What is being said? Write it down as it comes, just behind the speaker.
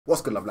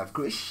What's good, love life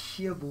crew? It's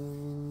your boy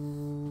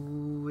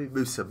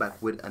MUSA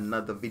back with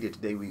another video.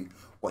 Today we're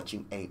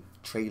watching a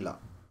trailer,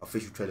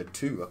 official trailer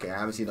 2. Okay, I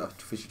haven't seen the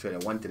official trailer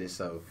 1 to this,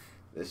 so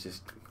let's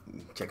just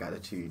check out the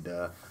 2,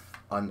 the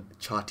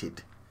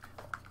Uncharted.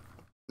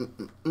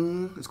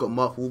 It's got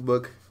Mark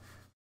Wahlberg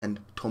and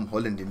Tom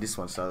Holland in this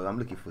one, so I'm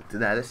looking forward to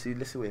that. Let's see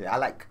what I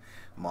like.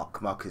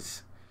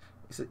 Marcus,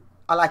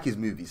 I like his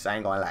movies, I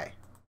ain't gonna lie.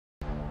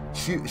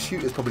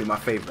 Shoot is probably my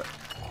favorite.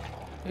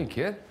 Hey,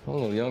 kid. A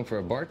little young for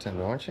a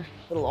bartender, aren't you?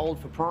 A little old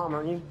for prom,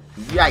 aren't you?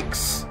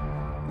 Yikes!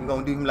 You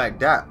gonna do him like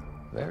that?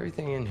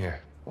 Everything in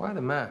here. Why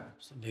the map?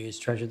 It's the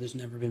biggest treasure that's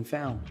never been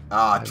found.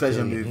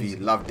 Treasure movie.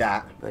 Love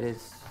that. But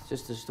it's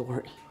just a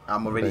story.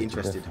 I'm already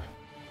interested.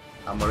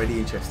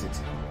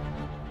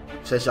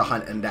 Treasure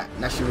hunt and that.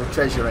 National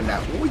treasure and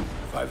that. Ooh.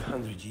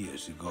 500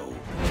 years ago,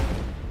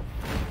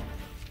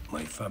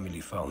 my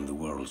family found the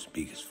world's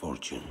biggest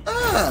fortune.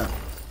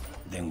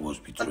 Then was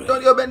betrayed.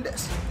 Antonio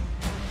Mendes.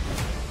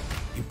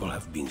 People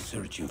have been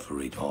searching for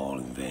it all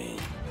in vain.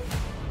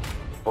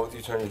 Both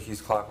you turn your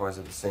keys clockwise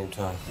at the same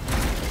time.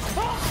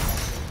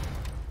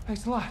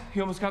 Thanks a lot.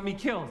 You almost got me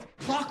killed.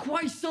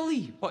 Clockwise,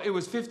 Sully! Well, it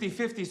was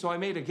 50-50, so I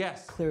made a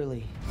guess.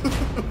 Clearly.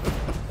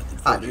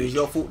 It was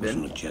your fault It was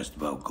then. not just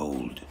about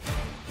gold.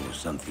 It was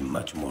something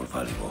much more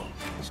valuable.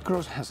 This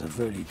cross has a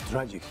very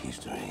tragic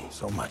history.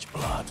 So much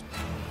blood.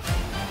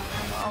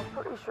 I'm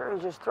pretty sure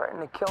he just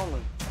threatened to kill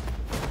me.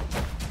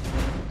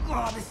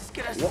 Oh, this is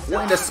gonna suck.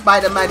 What in the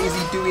Spider-Man is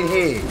he doing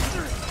here?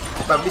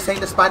 But this ain't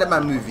the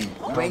Spider-Man movie.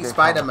 You ain't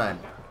Spider-Man.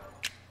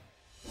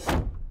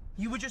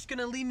 You were just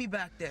gonna leave me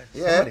back there.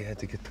 Yeah. Somebody had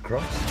to get the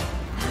cross.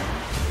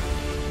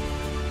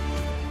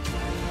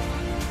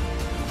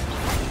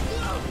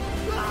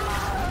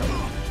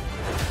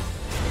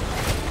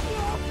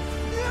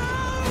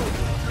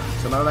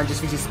 So my man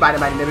just uses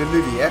Spider-Man in every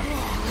movie, yeah?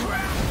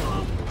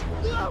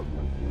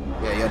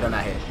 Yeah, you're done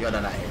out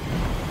here.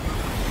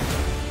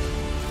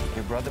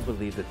 Your brother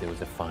believed that there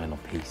was a final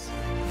piece.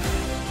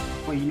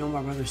 Well, you know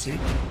my brother's sick?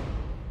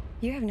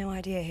 You have no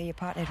idea who you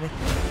partnered with.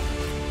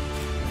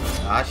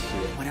 Ah,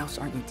 shit. What else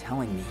aren't you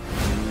telling me?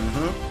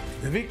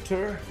 The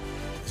victor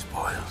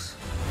spoils.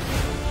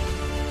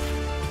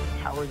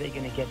 How are they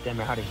gonna get them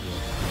out of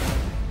here?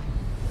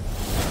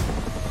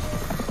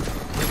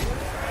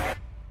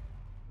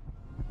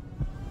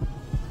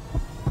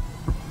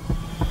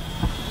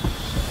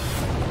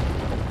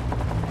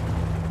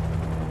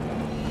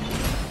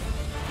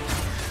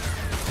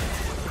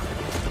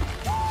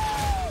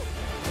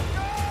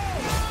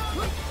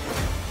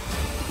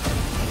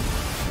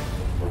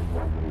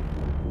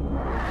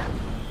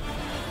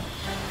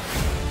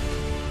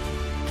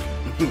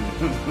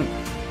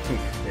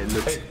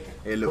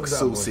 It looks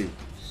saucy.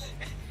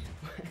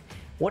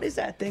 What is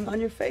that thing on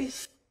your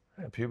face?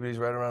 Yeah, puberty's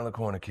right around the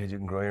corner, kid. You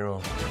can grow your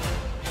own.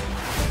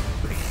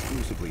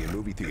 Exclusively in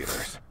movie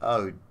theaters.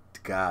 Oh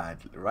God,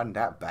 run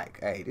that back.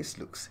 Hey, this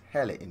looks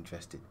hella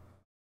interesting.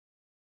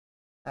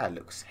 That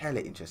looks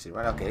hella interesting,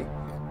 right? Okay.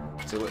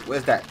 So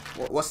where's that?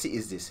 What city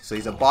is this? So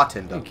he's a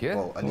bartender. Hey, kid.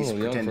 Well, at A least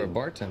little young for a pretending.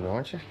 bartender,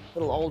 aren't you? A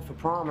little old for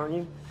prom, aren't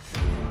you?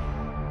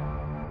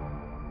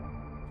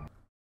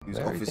 Whose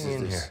office Everything is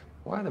in this? here.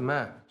 Why the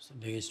map? It's the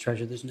biggest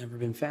treasure that's never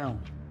been found.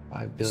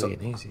 5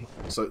 billion easy.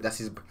 So that's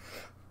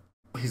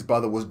his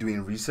brother was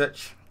doing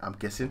research, I'm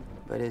guessing.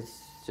 But it's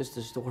just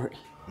a story.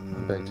 I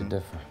beg to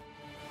differ.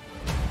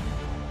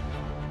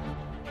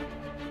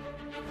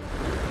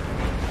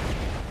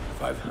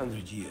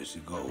 "500 years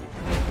ago,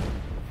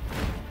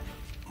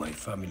 my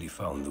family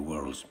found the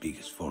world's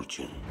biggest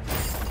fortune.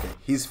 Okay.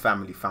 His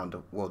family found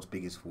the world's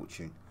biggest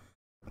fortune.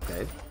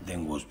 Okay.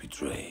 Then was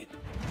betrayed.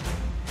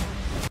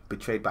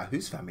 Betrayed by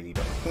whose family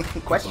though?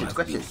 People questions.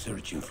 have been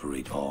searching for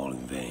it all in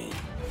vain.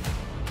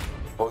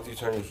 Both you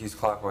turn your keys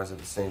clockwise at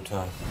the same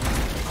time.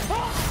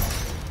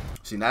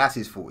 See, now that's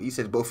his fault. He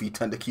said both of you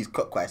turned the keys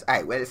clockwise.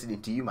 Alright, we're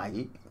listening to you,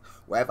 Maggie.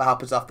 Whatever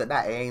happens after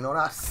that, it ain't on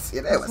us.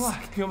 You know?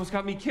 You almost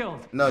got me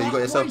killed. No, you got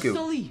yourself killed.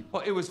 Sully!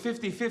 Well, it was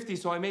 50-50,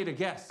 so I made a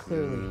guess.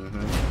 Clearly.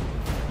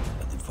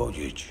 But the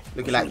voyage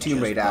Looking was like not Tomb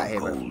just Raider out about here,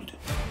 bro. gold.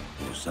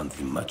 It was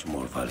something much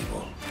more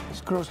valuable.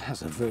 This cross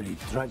has a very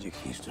tragic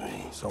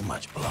history. So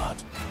much blood.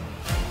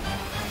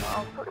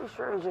 I'm pretty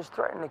sure he just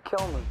threatened to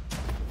kill me.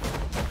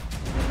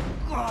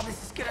 Oh,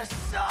 this is gonna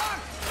suck!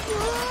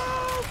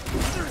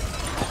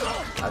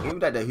 I'll give him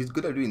that though. He's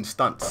good at doing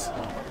stunts.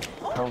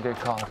 Don't get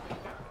caught.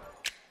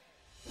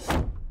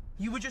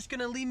 You were just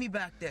gonna leave me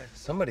back there.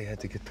 Somebody had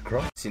to get the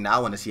cross. See, now I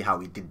want to see how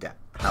he did that.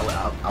 I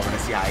want to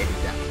see how he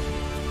did that.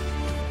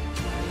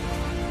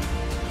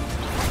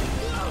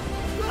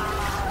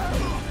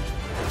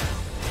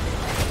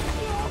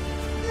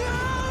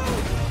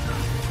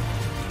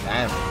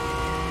 Damn.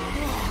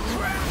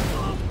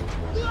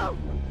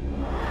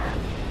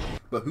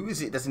 But who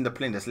is it that's in the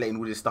plane that's letting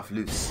all this stuff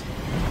loose?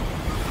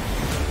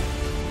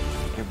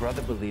 Your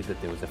brother believed that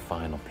there was a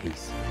final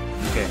piece.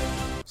 Okay,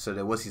 so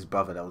there was his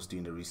brother that was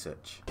doing the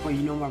research. Well,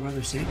 you know my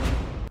brother's sick?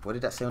 What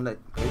did that say on that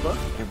paper?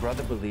 Your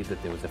brother believed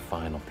that there was a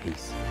final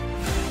piece.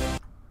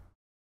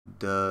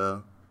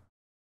 There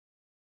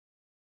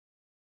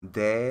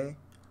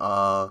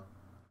are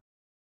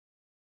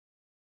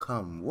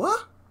Come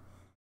what?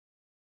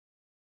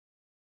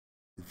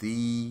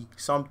 The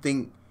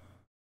something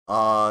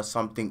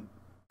something.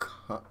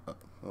 Oh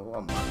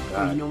my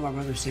god. You know my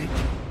brother sick?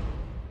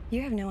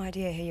 You have no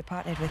idea who you're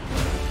partnered with.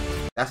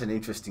 That's an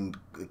interesting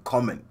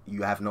comment.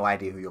 You have no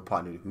idea who you're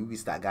partnered with. Who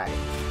is that guy?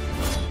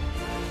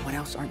 What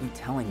else aren't you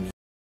telling me?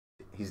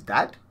 His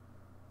dad?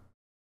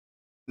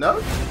 No?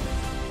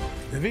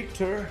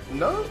 Victor.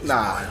 No?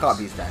 Nah, it can't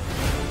be his dad.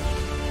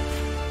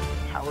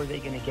 How are they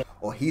gonna get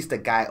Or he's the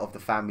guy of the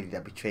family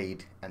that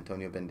betrayed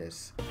Antonio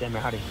Banderas. them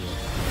out of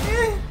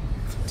here?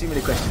 Too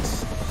many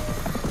questions.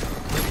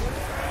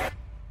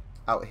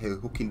 Out here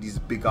hooking these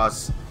big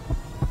ass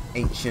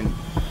ancient.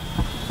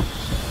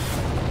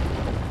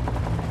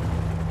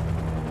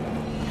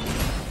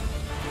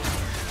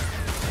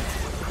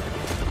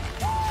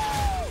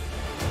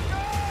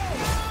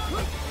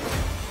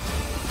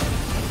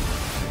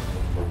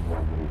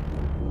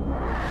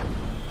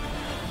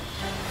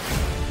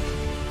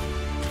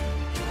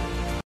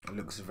 It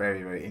looks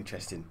very, very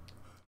interesting.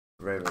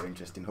 Very, very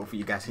interesting. Hopefully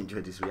you guys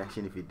enjoyed this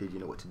reaction. If you did, you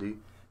know what to do.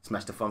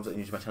 Smash the thumbs up,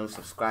 new to my channel,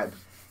 subscribe,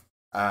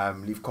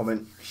 leave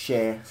comment,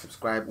 share,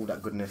 subscribe, all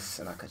that goodness,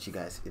 and I'll catch you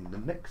guys in the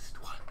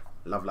next one.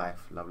 Love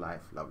life, love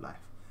life, love life.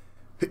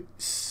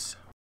 Peace.